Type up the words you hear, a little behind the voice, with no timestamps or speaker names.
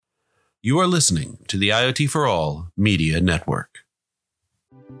You are listening to the IoT For All Media Network.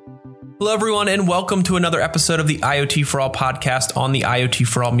 Hello, everyone, and welcome to another episode of the IoT For All podcast on the IoT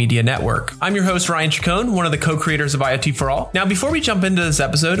For All Media Network. I'm your host, Ryan Chacon, one of the co-creators of IoT For All. Now, before we jump into this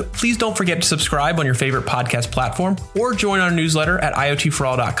episode, please don't forget to subscribe on your favorite podcast platform or join our newsletter at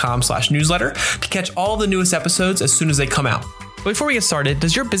iotforall.com/newsletter to catch all the newest episodes as soon as they come out. But before we get started,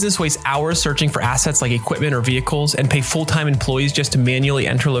 does your business waste hours searching for assets like equipment or vehicles and pay full-time employees just to manually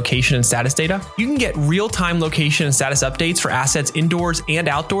enter location and status data? You can get real-time location and status updates for assets indoors and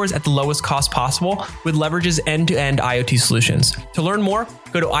outdoors at the lowest cost possible with Leverage's end-to-end IoT solutions. To learn more,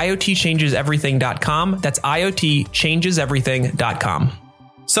 go to iotchangeseverything.com. That's iotchangeseverything.com.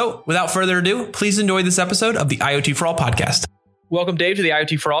 So, without further ado, please enjoy this episode of the IoT For All podcast. Welcome, Dave, to the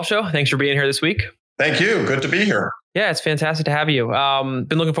IoT For All show. Thanks for being here this week. Thank you. Good to be here. Yeah, it's fantastic to have you.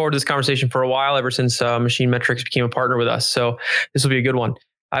 Been looking forward to this conversation for a while, ever since MachineMetrics became a partner with us. So this will be a good one.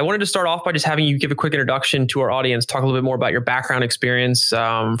 I wanted to start off by just having you give a quick introduction to our audience, talk a little bit more about your background experience.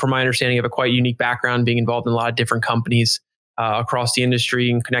 From my understanding, you have a quite unique background, being involved in a lot of different companies across the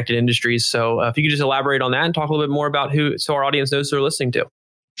industry and connected industries. So if you could just elaborate on that and talk a little bit more about so our audience knows who they're listening to.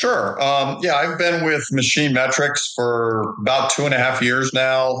 Sure. I've been with MachineMetrics for about 2.5 years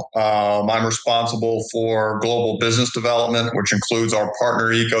now. I'm responsible for global business development, which includes our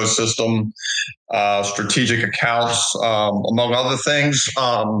partner ecosystem, strategic accounts, among other things.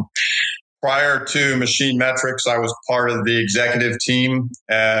 Prior to MachineMetrics, I was part of the executive team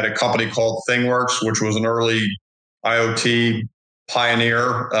at a company called ThingWorx, which was an early IoT pioneer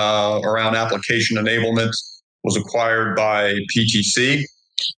around application enablement, was acquired by PTC.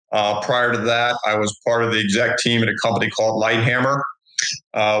 Prior to that, I was part of the exec team at a company called Lighthammer,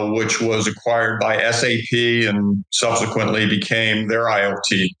 which was acquired by SAP and subsequently became their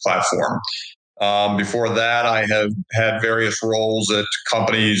IoT platform. Before that, I have had various roles at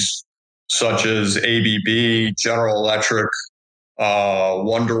companies such as ABB, General Electric,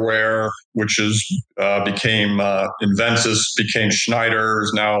 Wonderware, which became Invensys, became Schneider,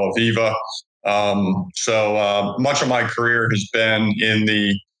 is now Aviva. So much of my career has been in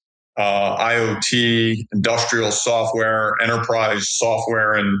the IoT, industrial software, enterprise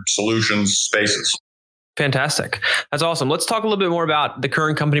software, and solutions spaces. Fantastic. That's awesome. Let's talk a little bit more about the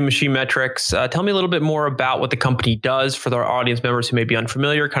current company, MachineMetrics. Tell me a little bit more about what the company does for our audience members who may be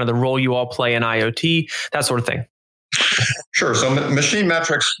unfamiliar, kind of the role you all play in IoT, that sort of thing. Sure. So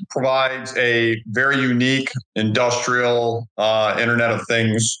MachineMetrics provides a very unique industrial Internet of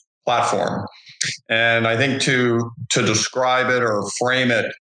Things platform. And I think to describe it or frame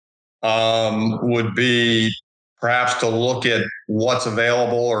it would be perhaps to look at what's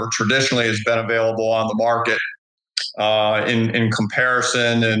available or traditionally has been available on the market in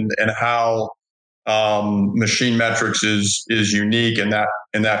comparison and how MachineMetrics is unique in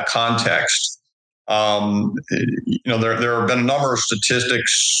that context. There have been a number of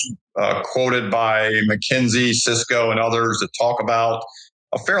statistics quoted by McKinsey, Cisco, and others that talk about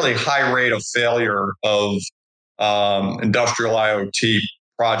a fairly high rate of failure of industrial IoT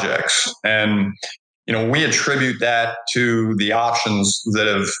projects, and we attribute that to the options that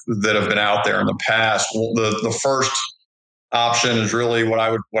have been out there in the past. Well, the first option is really what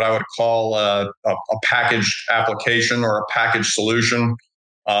I would call a packaged application or a packaged solution.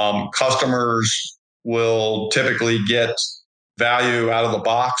 Customers will typically get value out of the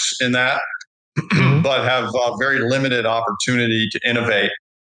box in that, but have very limited opportunity to innovate,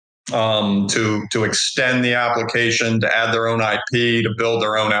 to extend the application, to add their own IP, to build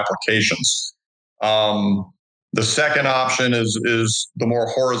their own applications. The second option is the more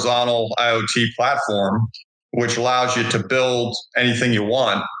horizontal IoT platform, which allows you to build anything you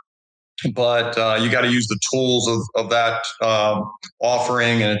want, but you got to use the tools of that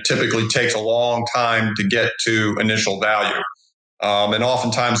offering, and it typically takes a long time to get to initial value. And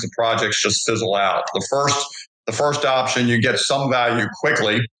oftentimes the projects just fizzle out. The first option, you get some value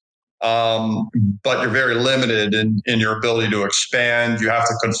quickly, but you're very limited in your ability to expand. You have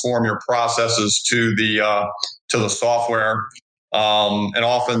to conform your processes to the software, and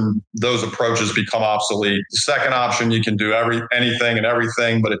often those approaches become obsolete. The second option, you can do anything and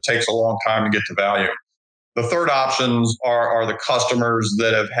everything, but it takes a long time to get to value. The third options are the customers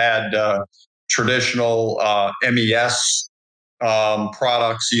that have had traditional MES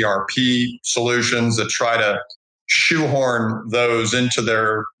products, ERP solutions that try to shoehorn those into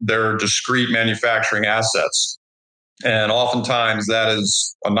their discrete manufacturing assets. And oftentimes that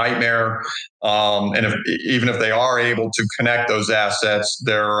is a nightmare. And even if they are able to connect those assets,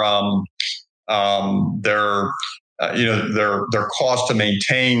 their cost to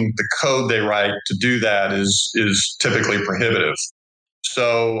maintain the code they write to do that is typically prohibitive.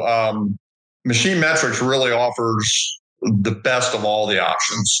 So MachineMetrics really offers the best of all the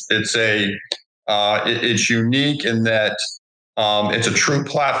options. It's unique in that it's a true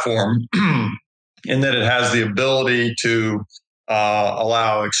platform in that it has the ability to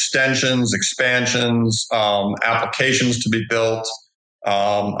allow extensions, expansions, applications to be built,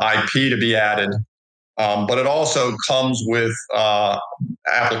 IP to be added. But it also comes with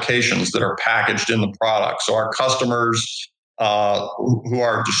applications that are packaged in the product. So our customers who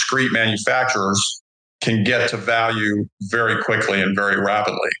are discrete manufacturers can get to value very quickly and very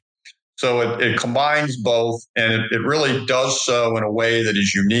rapidly. So it combines both, and it really does so in a way that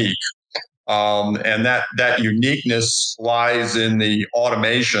is unique. And that uniqueness lies in the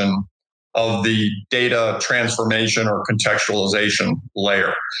automation of the data transformation or contextualization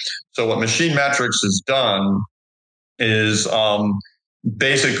layer. So what MachineMetrics has done is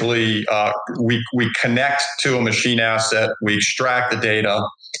basically we connect to a machine asset, we extract the data,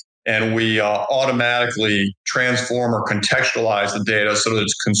 and we automatically transform or contextualize the data so that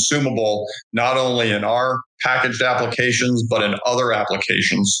it's consumable not only in our packaged applications, but in other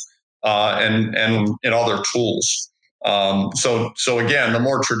applications and in other tools. So again, the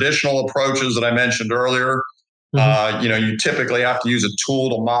more traditional approaches that I mentioned earlier, you typically have to use a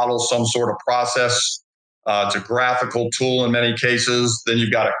tool to model some sort of process. It's a graphical tool in many cases. Then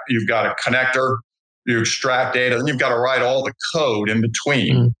you've got a connector, you extract data, then you've got to write all the code in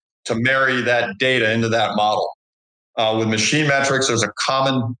between to marry that data into that model. With MachineMetrics, there's a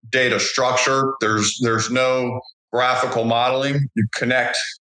common data structure. There's no graphical modeling. You connect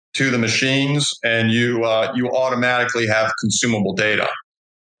to the machines, and you automatically have consumable data.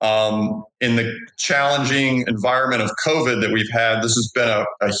 In the challenging environment of COVID that we've had, this has been a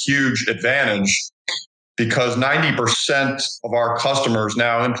huge advantage because 90% of our customers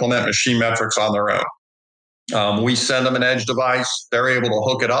now implement MachineMetrics on their own. We send them an edge device. They're able to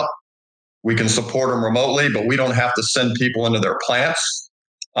hook it up. We can support them remotely, but we don't have to send people into their plants.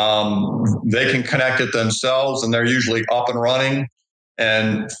 They can connect it themselves, and they're usually up and running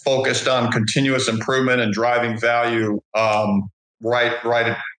and focused on continuous improvement and driving value right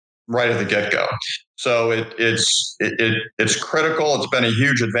at the get-go. So it's critical. It's been a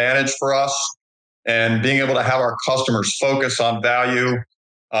huge advantage for us, and being able to have our customers focus on value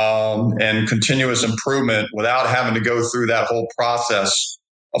and continuous improvement without having to go through that whole process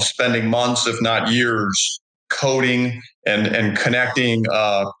of spending months, if not years, coding and connecting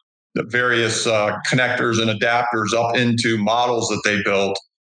the various connectors and adapters up into models that they built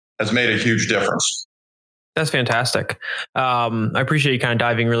has made a huge difference. That's fantastic. I appreciate you kind of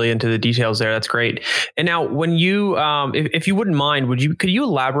diving really into the details there. That's great. And now when you, if you wouldn't mind, could you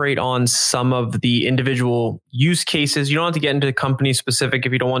elaborate on some of the individual use cases? You don't have to get into company specific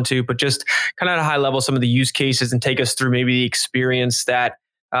if you don't want to, but just kind of at a high level, some of the use cases, and take us through maybe the experience that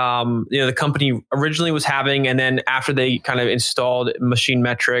the company originally was having, and then after they kind of installed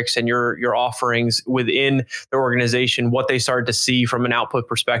MachineMetrics and your offerings within the organization, what they started to see from an output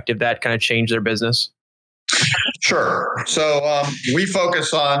perspective that kind of changed their business. Sure. So we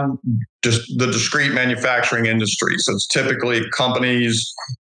focus on just the discrete manufacturing industry. So it's typically companies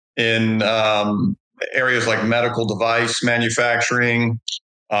in areas like medical device manufacturing,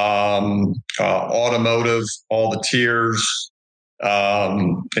 automotive, all the tiers,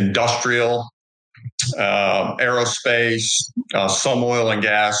 industrial, aerospace, some oil and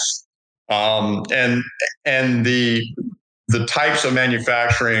gas, and the types of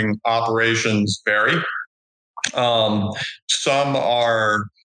manufacturing operations vary. Some are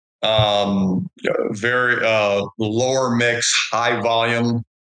very lower mix, high volume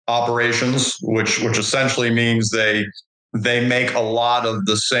operations, which essentially means they make a lot of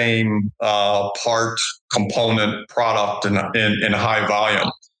the same part, component, product in high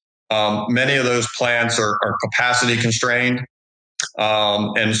volume. Many of those plants are capacity constrained,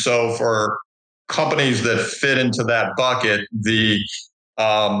 and so for companies that fit into that bucket, the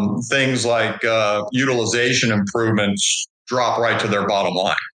things like utilization improvements drop right to their bottom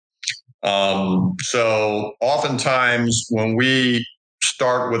line. So oftentimes when we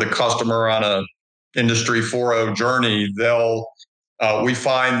start with a customer on a Industry 4.0 journey, we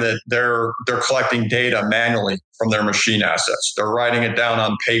find that they're collecting data manually from their machine assets. They're writing it down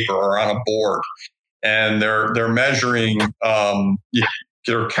on paper or on a board, and they're measuring.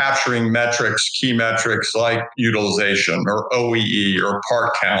 They're capturing key metrics like utilization or OEE or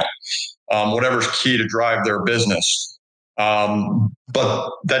part count, whatever's key to drive their business. But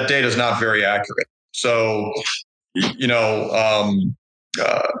that data is not very accurate. So,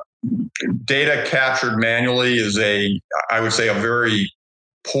 data captured manually is I would say, a very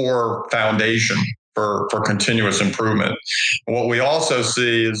poor foundation for continuous improvement. And what we also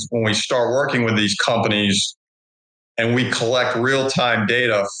see is when we start working with these companies and we collect real-time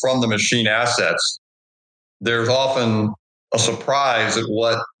data from the machine assets, there's often a surprise at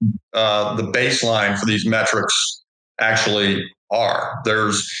what the baseline for these metrics actually are.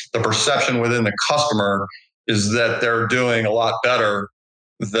 There's the perception within the customer is that they're doing a lot better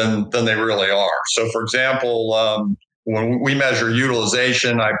than they really are. So, for example, when we measure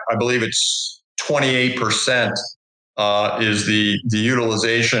utilization, I believe it's 28% is the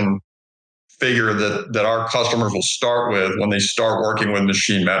utilization figure that our customers will start with when they start working with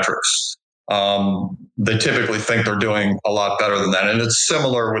MachineMetrics. They typically think they're doing a lot better than that, and it's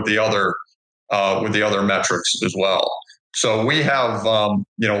similar with the other metrics as well. So we have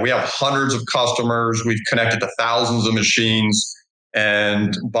we have hundreds of customers. We've connected to thousands of machines,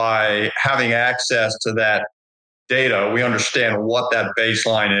 and by having access to that data, we understand what that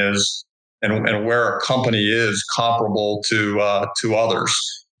baseline is and where a company is comparable to others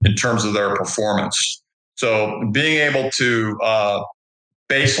in terms of their performance. So being able to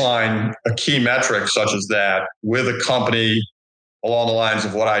baseline a key metric such as that with a company along the lines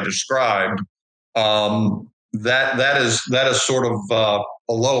of what I described, that is sort of a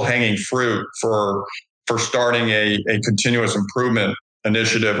low-hanging fruit for starting a continuous improvement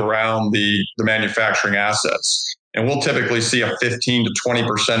initiative around the manufacturing assets. And we'll typically see a 15 to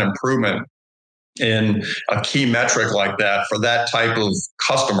 20% improvement in a key metric like that for that type of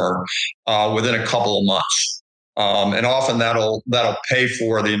customer within a couple of months. And often that'll pay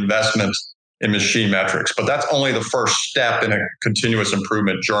for the investment in MachineMetrics, but that's only the first step in a continuous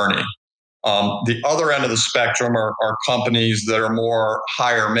improvement journey. The other end of the spectrum are companies that are more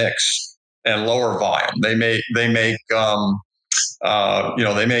higher mix and lower volume. They may make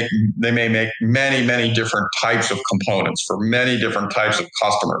many different types of components for many different types of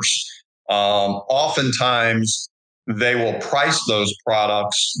customers. Oftentimes, they will price those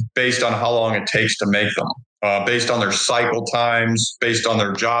products based on how long it takes to make them, based on their cycle times, based on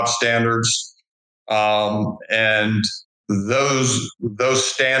their job standards, and those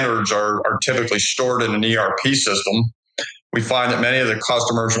standards are typically stored in an ERP system. We find that many of the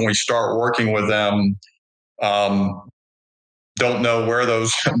customers, when we start working with them, don't know where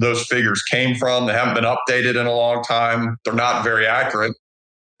those figures came from. They haven't been updated in a long time. They're not very accurate.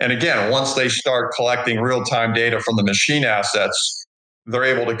 And again, once they start collecting real-time data from the machine assets, they're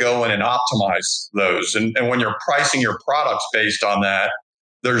able to go in and optimize those. And when you're pricing your products based on that,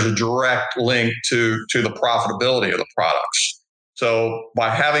 there's a direct link to the profitability of the products. So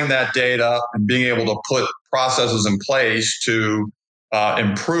by having that data and being able to put processes in place to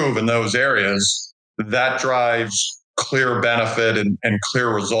improve in those areas, that drives clear benefit and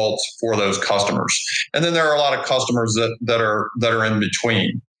clear results for those customers. And then there are a lot of customers that are in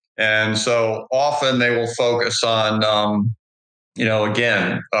between. And so often they will focus on,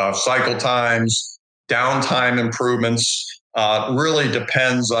 cycle times, downtime improvements. Really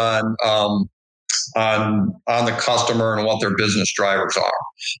depends on the customer and what their business drivers are.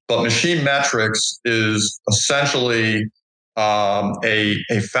 But MachineMetrics is essentially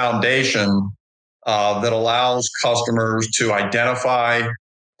a foundation that allows customers to identify,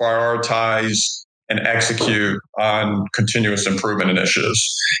 prioritize, and execute on continuous improvement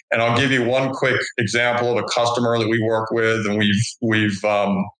initiatives. And I'll give you one quick example of a customer that we work with, and we've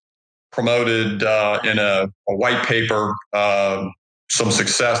promoted in a white paper some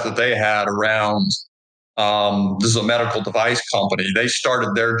success that they had around. This is a medical device company. They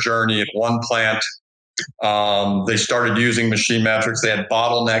started their journey at one plant. They started using MachineMetrics. They had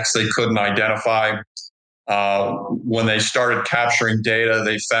bottlenecks they couldn't identify. When they started capturing data,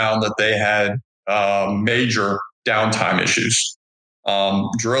 they found that they had major downtime issues.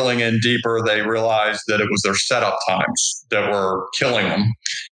 Drilling in deeper, they realized that it was their setup times that were killing them.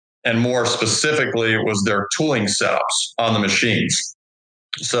 And more specifically, it was their tooling setups on the machines.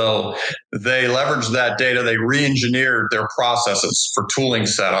 So they leveraged that data. They re-engineered their processes for tooling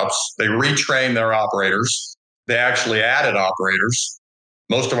setups. They retrained their operators. They actually added operators.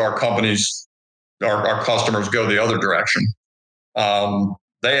 Most of our companies, our customers go the other direction.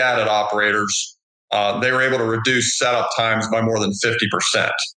 They added operators. They were able to reduce setup times by more than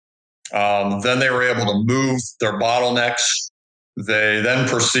 50%. Then they were able to move their bottlenecks. They then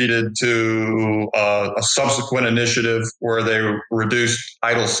proceeded to a subsequent initiative where they reduced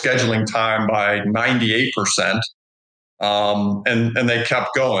idle scheduling time by 98%. And they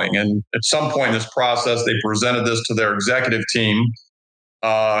kept going. And at some point in this process, they presented this to their executive team,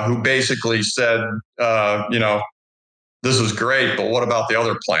 who basically said, this is great, but what about the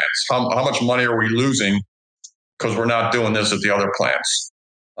other plants? How much money are we losing because we're not doing this at the other plants?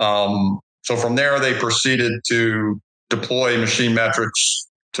 So from there, they proceeded to deploy MachineMetrics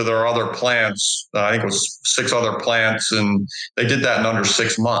to their other plants. I think it was 6 other plants, and they did that in under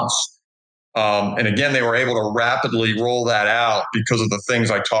 6 months. And again, they were able to rapidly roll that out because of the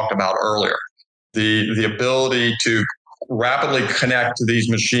things I talked about earlier. The ability to rapidly connect to these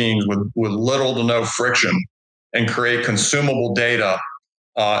machines with little to no friction and create consumable data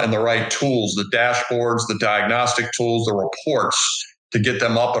and the right tools, the dashboards, the diagnostic tools, the reports to get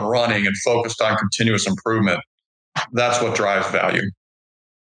them up and running and focused on continuous improvement. That's what drives value.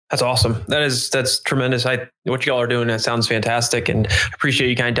 That's awesome. That's tremendous. What y'all are doing, that sounds fantastic, and appreciate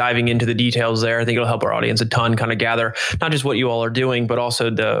you kind of diving into the details there. I think it'll help our audience a ton kind of gather not just what you all are doing, but also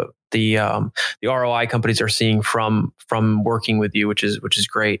the ROI companies are seeing from working with you, which is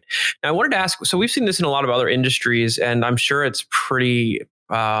great. Now, I wanted to ask, so we've seen this in a lot of other industries, and I'm sure it's pretty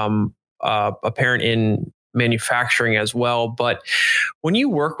apparent in manufacturing as well. But when you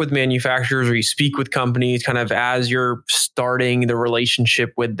work with manufacturers or you speak with companies kind of as you're starting the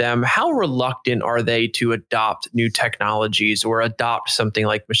relationship with them, how reluctant are they to adopt new technologies or adopt something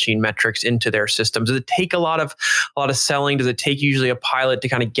like MachineMetrics into their systems? Does it take a lot of selling? Does it take usually a pilot to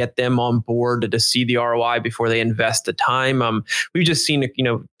kind of get them on board to see the ROI before they invest the time? We've just seen,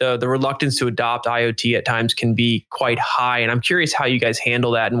 the reluctance to adopt IoT at times can be quite high. And I'm curious how you guys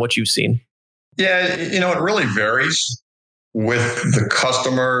handle that and what you've seen. Yeah, it really varies with the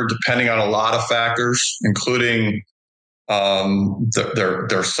customer, depending on a lot of factors, including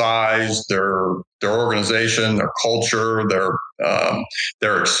their size, their organization, their culture,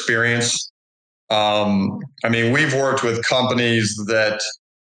 their experience. We've worked with companies that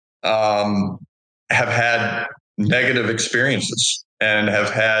have had negative experiences and have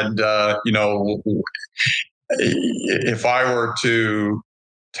had, if I were to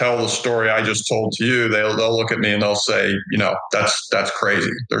tell the story I just told to you, they'll look at me and they'll say, that's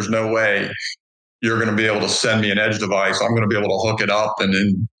crazy. There's no way you're going to be able to send me an edge device. I'm going to be able to hook it up, and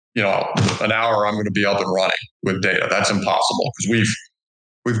in an hour I'm going to be up and running with data. That's impossible because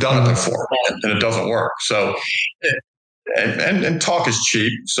we've done it before and it doesn't work. So, and talk is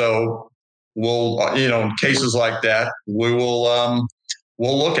cheap. So we'll, in cases like that, we'll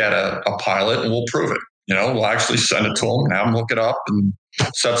look at a pilot and we'll prove it. We'll actually send it to them and have them look it up and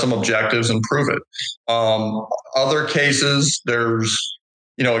set some objectives and prove it. Other cases, there's,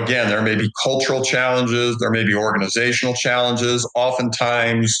 again, there may be cultural challenges, there may be organizational challenges.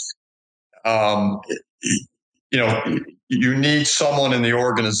 Oftentimes, you need someone in the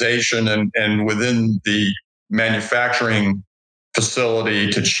organization and within the manufacturing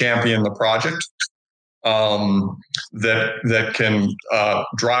facility to champion the project. That can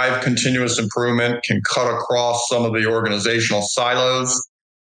drive continuous improvement, can cut across some of the organizational silos.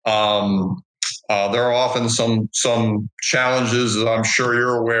 There are often some challenges, as I'm sure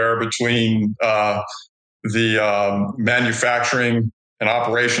you're aware, between the manufacturing and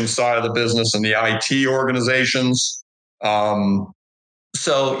operations side of the business and the IT organizations.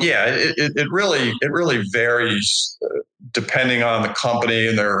 So yeah, it really varies depending on the company,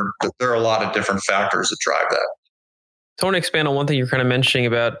 and there are a lot of different factors that drive that. So I want to expand on one thing you're kind of mentioning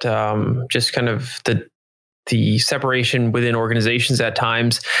about just kind of the separation within organizations at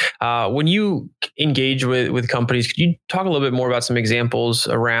times. When you engage with companies, could you talk a little bit more about some examples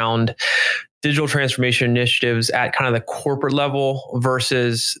around digital transformation initiatives at kind of the corporate level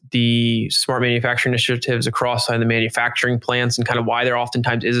versus the smart manufacturing initiatives across the manufacturing plants, and kind of why there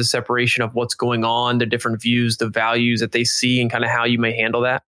oftentimes is a separation of what's going on, the different views, the values that they see, and kind of how you may handle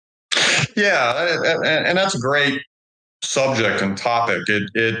that? Yeah, and that's a great subject and topic.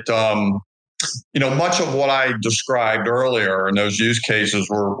 Much of what I described earlier in those use cases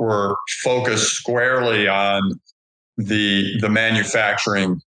were focused squarely on the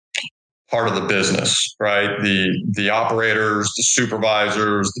manufacturing part of the business, right? The operators, the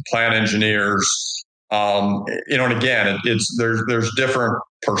supervisors, the plant engineers, and again, there's different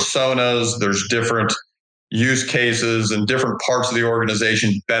personas, there's different use cases, and different parts of the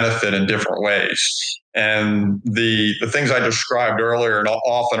organization benefit in different ways. And the things I described earlier and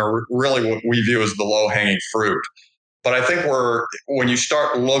often are really what we view as the low-hanging fruit. But I think when you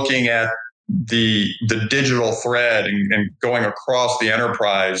start looking at the digital thread and going across the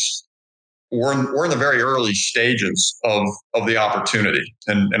enterprise, we're in the very early stages of the opportunity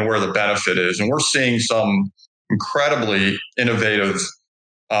and where the benefit is. And we're seeing some incredibly innovative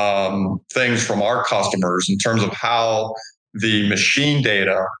things from our customers in terms of how the machine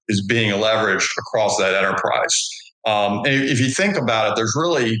data is being leveraged across that enterprise. And if you think about it, there's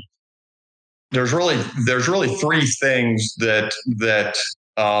really three things that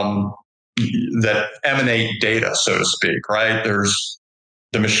emanate data, so to speak, right? There's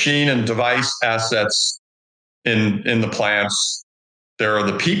the machine and device assets in the plants. There are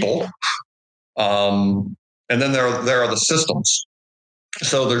the people, and then there are the systems.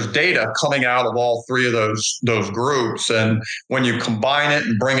 So there's data coming out of all three of those groups, and when you combine it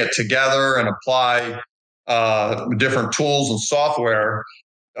and bring it together and apply different tools and software,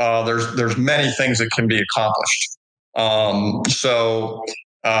 there's many things that can be accomplished. A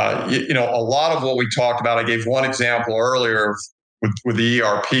lot of what we talked about, I gave one example earlier with the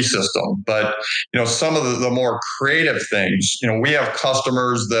ERP system, but some of the more creative things. We have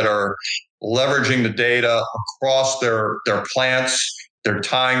customers that are leveraging the data across their plants. They're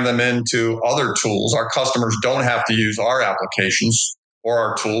tying them into other tools. Our customers don't have to use our applications or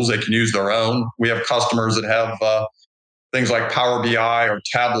our tools. They can use their own. We have customers that have things like Power BI or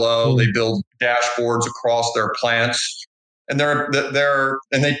Tableau. They build dashboards across their plants, and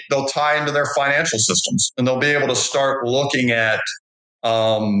they'll tie into their financial systems, and they'll be able to start looking at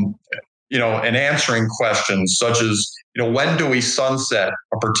and answering questions such as when do we sunset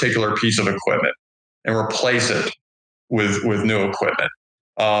a particular piece of equipment and replace it with new equipment?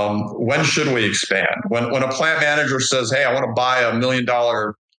 When should we expand? When a plant manager says, "Hey, I want to buy $1 million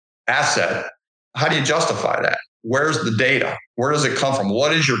asset," how do you justify that? Where's the data? Where does it come from?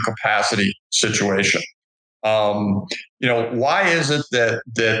 What is your capacity situation? Why is it that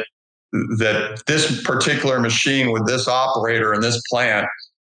this particular machine with this operator in this plant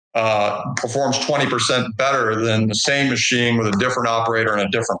performs 20% better than the same machine with a different operator in a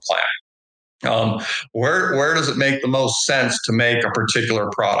different plant? Where does it make the most sense to make a particular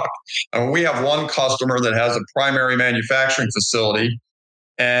product? And we have one customer that has a primary manufacturing facility,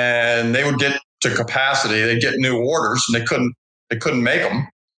 and they would get to capacity. They'd get new orders, and they couldn't make them.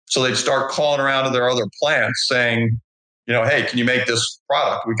 So they'd start calling around to their other plants saying, "Hey, can you make this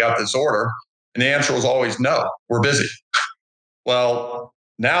product? We got this order." And the answer was always, "No, we're busy." Well,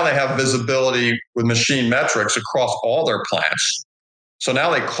 now they have visibility with MachineMetrics across all their plants. So now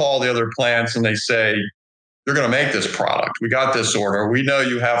they call the other plants and they say, "You're going to make this product. We got this order. We know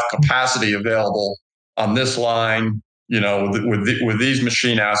you have capacity available on this line. With these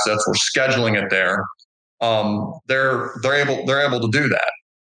machine assets, we're scheduling it there." They're able to do that.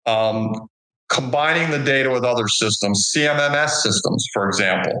 Combining the data with other systems, CMMS systems, for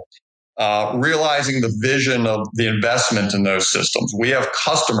example, realizing the vision of the investment in those systems. We have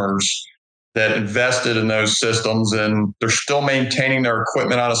customers that invested in those systems, and they're still maintaining their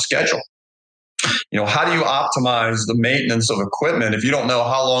equipment on a schedule. How do you optimize the maintenance of equipment if you don't know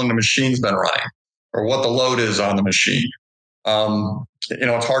how long the machine's been running or what the load is on the machine?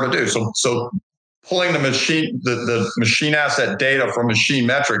 It's hard to do. So pulling the machine asset data from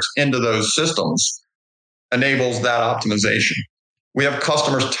MachineMetrics into those systems enables that optimization. We have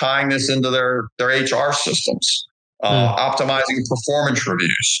customers tying this into their HR systems. Optimizing performance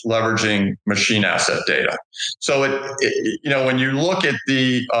reviews, leveraging machine asset data. So when you look at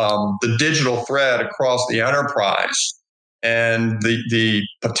the digital thread across the enterprise and the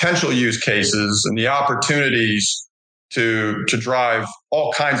potential use cases and the opportunities to drive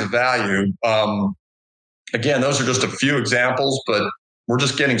all kinds of value, again, those are just a few examples, but we're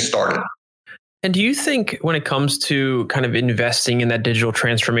just getting started. And do you think when it comes to kind of investing in that digital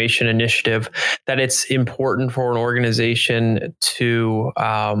transformation initiative, that it's important for an organization to,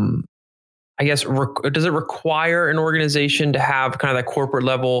 does it require an organization to have kind of that corporate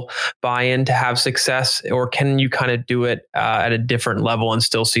level buy-in to have success, or can you kind of do it at a different level and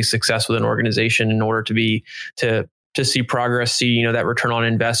still see success with an organization in order to see progress, see that return on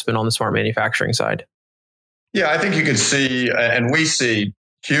investment on the smart manufacturing side? Yeah, I think you can see, and we see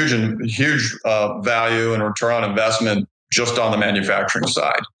huge value and return on investment just on the manufacturing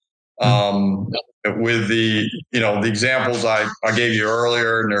side. With the examples I gave you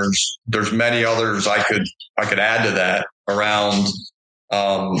earlier, and there's many others I could add to that around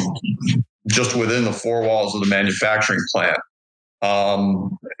just within the four walls of the manufacturing plant.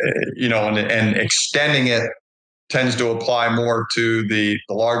 And extending it tends to apply more to the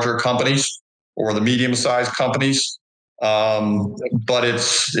larger companies or the medium-sized companies. But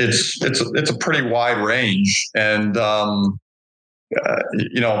it's a pretty wide range, and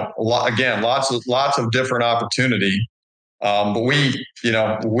lots of different opportunity. But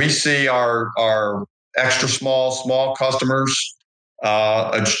we see our extra small customers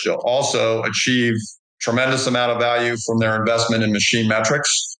also achieve tremendous amount of value from their investment in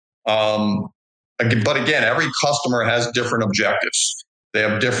MachineMetrics. But again, every customer has different objectives. They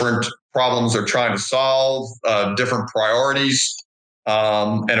have different problems they're trying to solve, different priorities,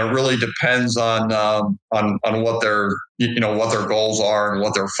 and it really depends on what their goals are and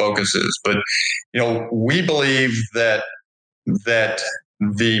what their focus is. But we believe that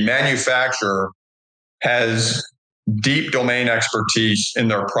the manufacturer has deep domain expertise in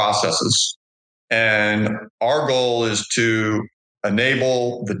their processes. And our goal is to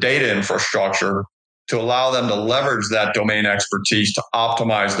enable the data infrastructure to allow them to leverage that domain expertise to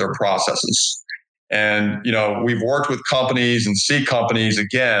optimize their processes. And, we've worked with companies and see companies,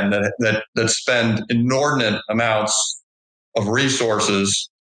 again, that spend inordinate amounts of resources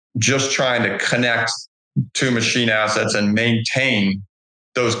just trying to connect to machine assets and maintain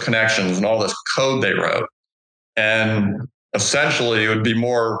those connections and all this code they wrote. And essentially, it would be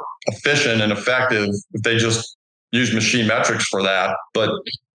more efficient and effective if they just use MachineMetrics for that. But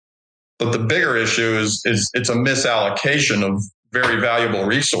the bigger issue is it's a misallocation of very valuable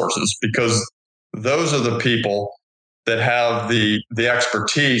resources, because those are the people that have the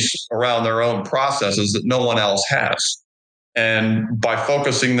expertise around their own processes that no one else has. And by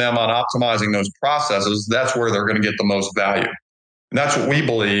focusing them on optimizing those processes, that's where they're going to get the most value. And that's what we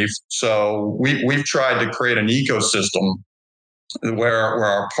believe. So we've tried to create an ecosystem where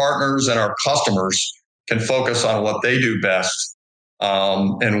our partners and our customers can focus on what they do best.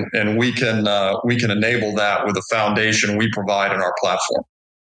 And we can enable that with the foundation we provide in our platform.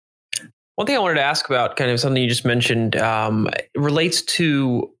 One thing I wanted to ask about, kind of something you just mentioned, relates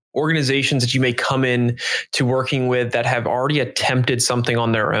to organizations that you may come in to working with that have already attempted something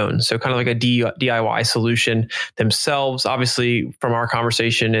on their own. So kind of like a DIY solution themselves. Obviously, from our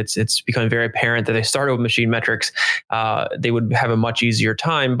conversation, it's become very apparent that they started with MachineMetrics. They would have a much easier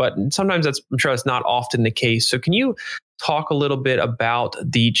time, but sometimes I'm sure that's not often the case. So can you talk a little bit about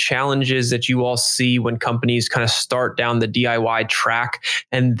the challenges that you all see when companies kind of start down the DIY track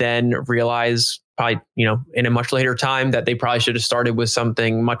and then realize probably, in a much later time that they probably should have started with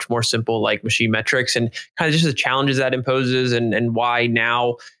something much more simple like MachineMetrics, and kind of just the challenges that imposes and why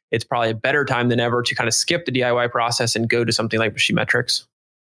now it's probably a better time than ever to kind of skip the DIY process and go to something like MachineMetrics?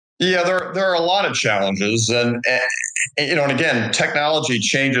 Yeah, there are a lot of challenges. And again, technology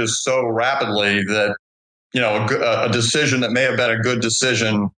changes so rapidly that, a decision that may have been a good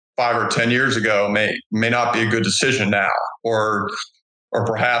decision 5 or 10 years ago may not be a good decision now, or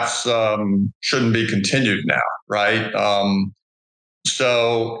perhaps shouldn't be continued now, right?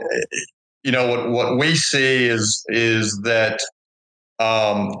 So, what we see is that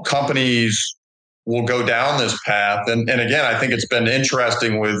companies will go down this path, and again, I think it's been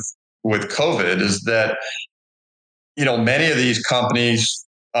interesting with COVID is that many of these companies,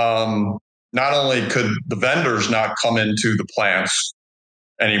 not only could the vendors not come into the plants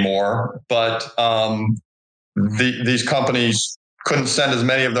anymore, but these companies couldn't send as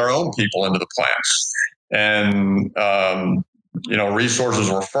many of their own people into the plants. And, resources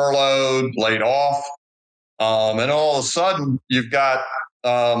were furloughed, laid off. And all of a sudden you've got,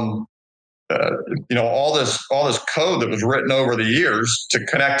 all this code that was written over the years to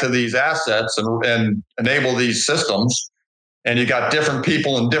connect to these assets and enable these systems. And you got different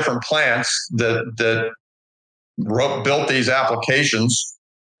people in different plants that built these applications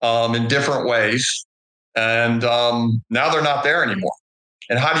in different ways. And now they're not there anymore.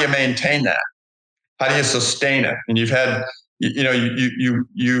 And how do you maintain that? How do you sustain it? And you've had,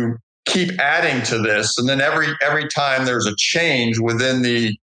 you keep adding to this, and then every time there's a change within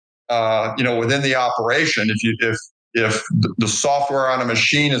the, within the operation, if the software on a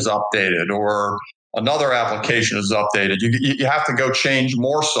machine is updated or another application is updated, you have to go change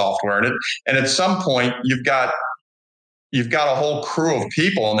more software, and at some point you've got a whole crew of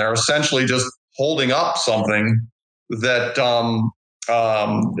people, and they're essentially just holding up something that,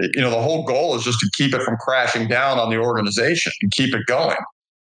 the whole goal is just to keep it from crashing down on the organization and keep it going.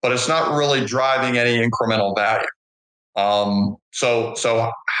 But it's not really driving any incremental value.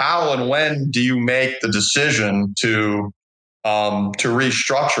 So how and when do you make the decision to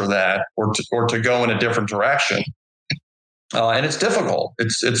restructure that or to go in a different direction? And it's difficult.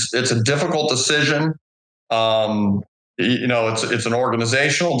 It's a difficult decision. It's an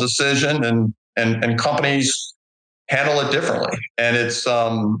organizational decision, and companies handle it differently. And it's,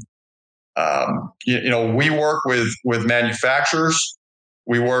 we work with manufacturers,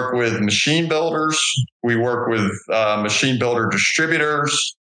 we work with machine builders, we work with machine builder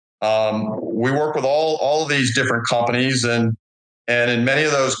distributors. We work with all of these different companies, and in many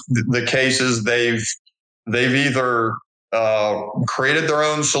of the cases, they've either created their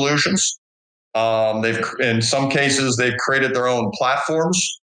own solutions. In some cases, they've created their own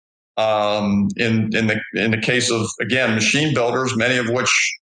platforms. In the case of, again, machine builders, many of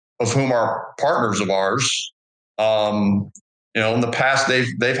whom are partners of ours, in the past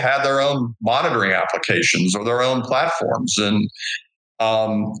they've had their own monitoring applications or their own platforms, and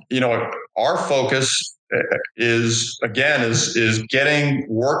our focus is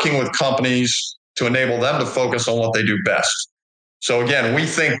working with companies to enable them to focus on what they do best. So again, we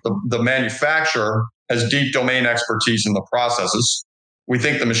think the manufacturer has deep domain expertise in the processes. We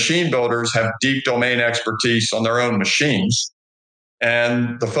think the machine builders have deep domain expertise on their own machines.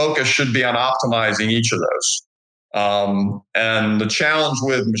 And the focus should be on optimizing each of those. And the challenge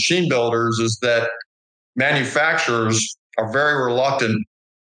with machine builders is that manufacturers are very reluctant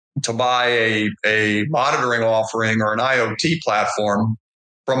to buy a monitoring offering or an IoT platform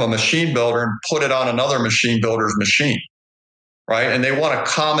from a machine builder and put it on another machine builder's machine, right? And they want a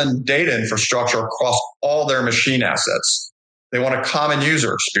common data infrastructure across all their machine assets. They want a common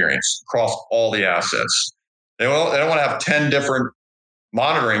user experience across all the assets. They don't want to have 10 different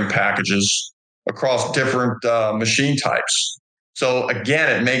monitoring packages across different machine types. So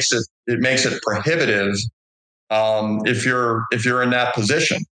again, it makes it prohibitive if you're in that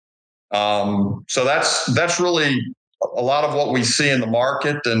position. So that's really a lot of what we see in the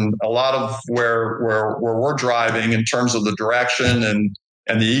market, and a lot of where we're driving in terms of the direction and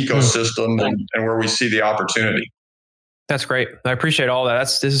the ecosystem and where we see the opportunity. That's great. I appreciate all that.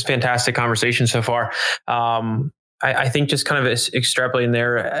 This is fantastic conversation so far. I think just kind of extrapolating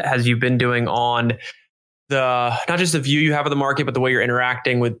there, as you've been doing on not just the view you have of the market, but the way you're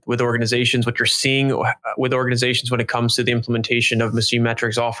interacting with organizations, what you're seeing with organizations when it comes to the implementation of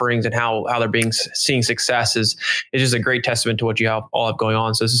MachineMetrics offerings and how they're seeing success is just a great testament to what you all have going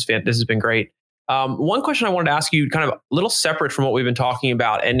on. So this has been great. One question I wanted to ask you, kind of a little separate from what we've been talking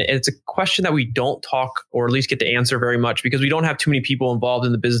about, and it's a question that we don't talk or at least get to answer very much because we don't have too many people involved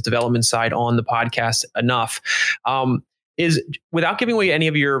in the business development side on the podcast enough. Is without giving away any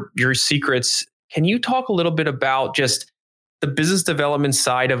of your secrets, can you talk a little bit about just the business development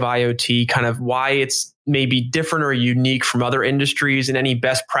side of IoT, kind of why it's maybe different or unique from other industries, and any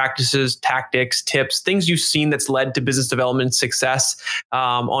best practices, tactics, tips, things you've seen that's led to business development success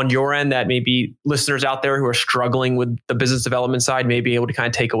on your end that maybe listeners out there who are struggling with the business development side may be able to kind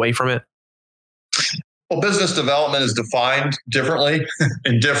of take away from it? Well, business development is defined differently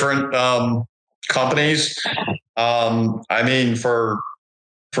in different companies. I mean, for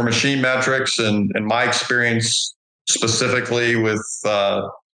MachineMetrics and my experience specifically with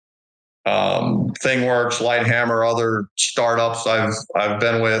ThingWorks, Lighthammer, other startups I've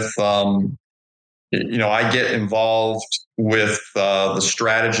been with, I get involved with the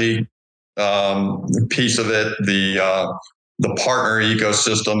strategy piece of it. The partner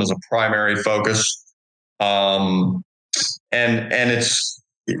ecosystem is a primary focus, and it's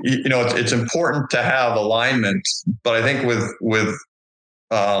important to have alignment. But I think with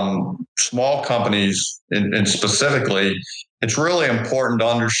small companies and specifically, it's really important to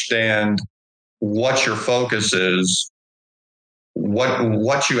understand what your focus is,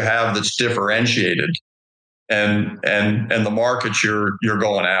 what you have that's differentiated, and the market you're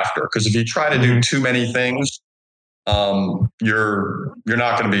going after. Because if you try to do too many things, you're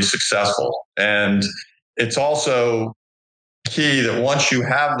not going to be successful. And it's also key that once you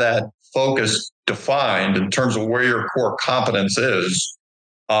have that focus defined in terms of where your core competence is,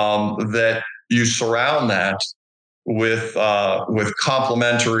 that you surround that with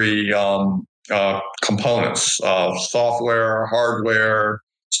complementary components of software, hardware,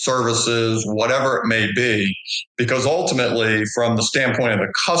 services, whatever it may be, because ultimately, from the standpoint of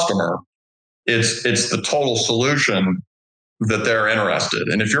the customer, it's the total solution that they're interested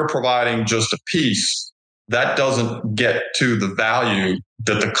in. And if you're providing just a piece, that doesn't get to the value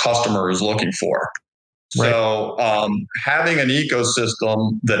that the customer is looking for. Right. So having an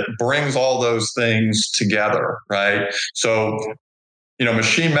ecosystem that brings all those things together, right? So,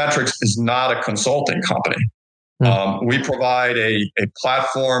 MachineMetrics is not a consulting company. We provide a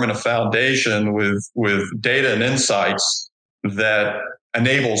platform and a foundation with data and insights that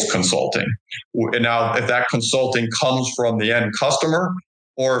enables consulting. And now, if that consulting comes from the end customer,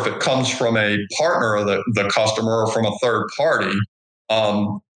 or if it comes from a partner of the customer or from a third party,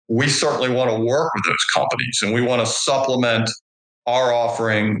 we certainly want to work with those companies, and we want to supplement our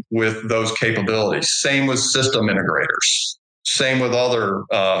offering with those capabilities. Same with system integrators. Same with other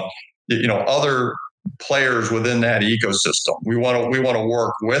players within that ecosystem. We want to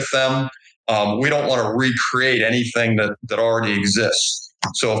work with them. We don't want to recreate anything that already exists.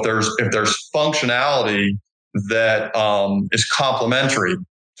 So if there's functionality that is complementary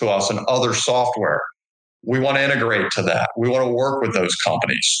to us and other software, we want to integrate to that. We want to work with those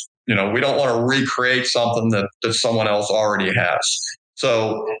companies. We don't want to recreate something that someone else already has.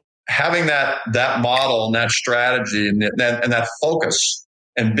 So having that model and that strategy and that focus,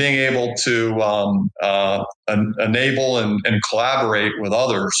 and being able to enable and collaborate with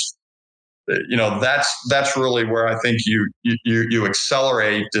others that's really where I think you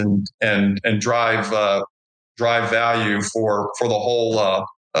accelerate and drive value for the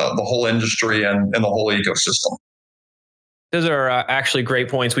whole industry and the whole ecosystem. Those are actually great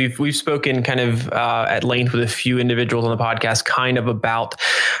points. We've spoken kind of at length with a few individuals on the podcast, kind of about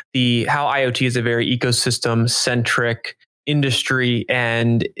how IoT is a very ecosystem centric industry,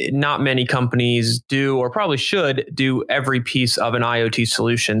 and not many companies do, or probably should do, every piece of an IoT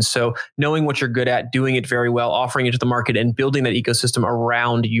solution. So knowing what you're good at, doing it very well, offering it to the market, and building that ecosystem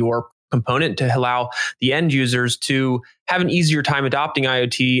around your component to allow the end users to have an easier time adopting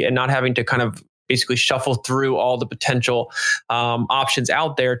IoT and not having to kind of basically shuffle through all the potential options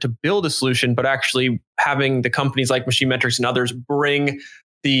out there to build a solution, but actually having the companies like MachineMetrics and others bring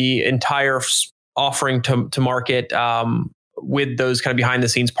the entire offering to market with those kind of behind the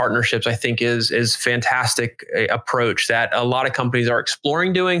scenes partnerships, I think is fantastic approach that a lot of companies are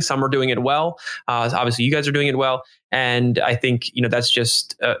exploring doing. Some are doing it well. Obviously, you guys are doing it well. And I think, that's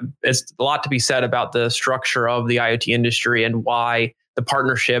just, it's a lot to be said about the structure of the IoT industry and why the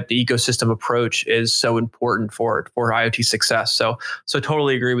partnership, the ecosystem approach is so important for IoT success. So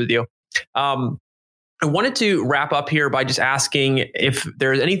totally agree with you. I wanted to wrap up here by just asking if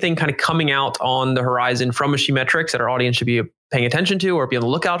there's anything kind of coming out on the horizon from MachineMetrics that our audience should be paying attention to or be on the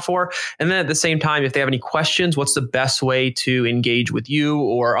lookout for. And then at the same time, if they have any questions, what's the best way to engage with you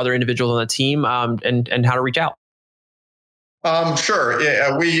or other individuals on the team, and how to reach out? Sure.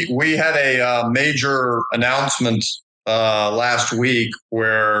 Yeah, we had a major announcement last week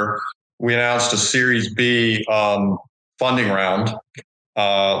where we announced a Series B funding round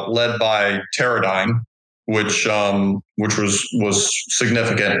led by Teradyne, which was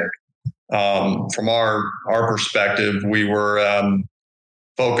significant. From our perspective, we were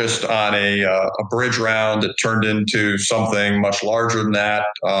focused on a bridge round that turned into something much larger than that.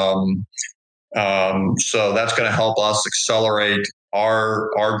 So that's going to help us accelerate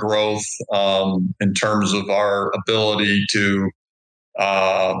our growth in terms of our ability to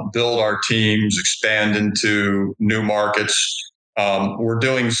build our teams, expand into new markets. We're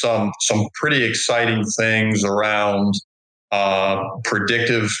doing some pretty exciting things around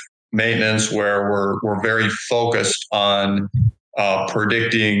predictive maintenance, where we're very focused on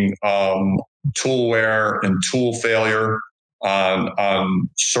predicting tool wear and tool failure on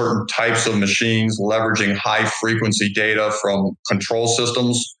certain types of machines, leveraging high frequency data from control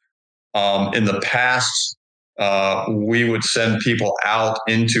systems. In the past, we would send people out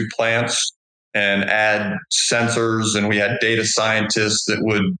into plants and add sensors, and we had data scientists that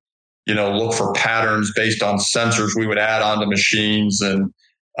would, look for patterns based on sensors we would add onto machines, and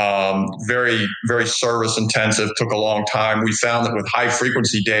very, very service intensive, took a long time. We found that with high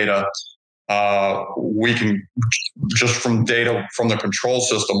frequency data, we can, just from data from the control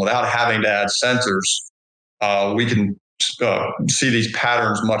system without having to add sensors, we can see these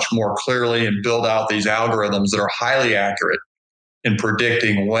patterns much more clearly and build out these algorithms that are highly accurate in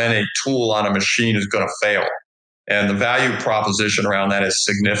predicting when a tool on a machine is going to fail. And the value proposition around that is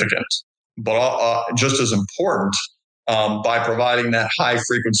significant. But just as important, by providing that high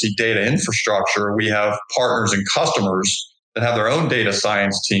frequency data infrastructure, we have partners and customers that have their own data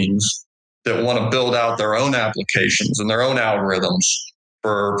science teams that want to build out their own applications and their own algorithms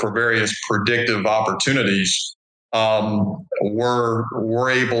for various predictive opportunities. We're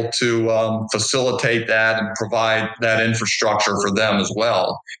able to facilitate that and provide that infrastructure for them as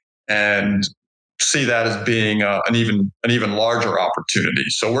well, and see that as being an even larger opportunity.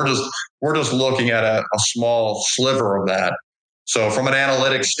 So we're just looking at a small sliver of that. So from an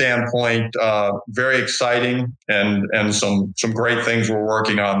analytics standpoint, very exciting, and some great things we're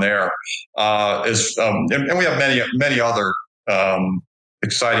working on there. And we have many other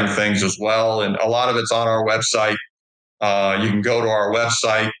exciting things as well, and a lot of it's on our website. You can go to our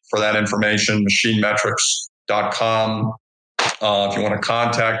website for that information, MachineMetrics.com. If you want to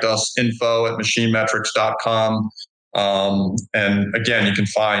contact us, info@MachineMetrics.com. And again, you can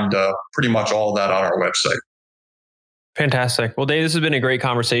find pretty much all of that on our website. Fantastic. Well, Dave, this has been a great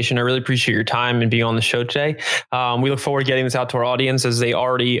conversation. I really appreciate your time and being on the show today. We look forward to getting this out to our audience, as they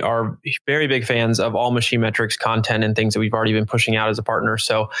already are very big fans of all MachineMetrics content and things that we've already been pushing out as a partner.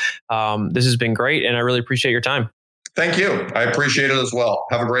 So this has been great, and I really appreciate your time. Thank you. I appreciate it as well.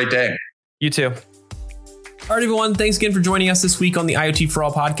 Have a great day. You too. All right, everyone. Thanks again for joining us this week on the IoT For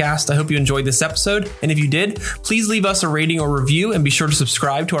All podcast. I hope you enjoyed this episode. And if you did, please leave us a rating or review, and be sure to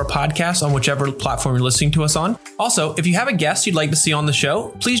subscribe to our podcast on whichever platform you're listening to us on. Also, if you have a guest you'd like to see on the show,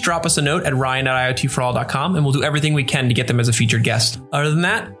 please drop us a note at ryan@iotforall.com, and we'll do everything we can to get them as a featured guest. Other than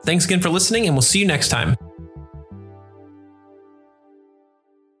that, thanks again for listening, and we'll see you next time.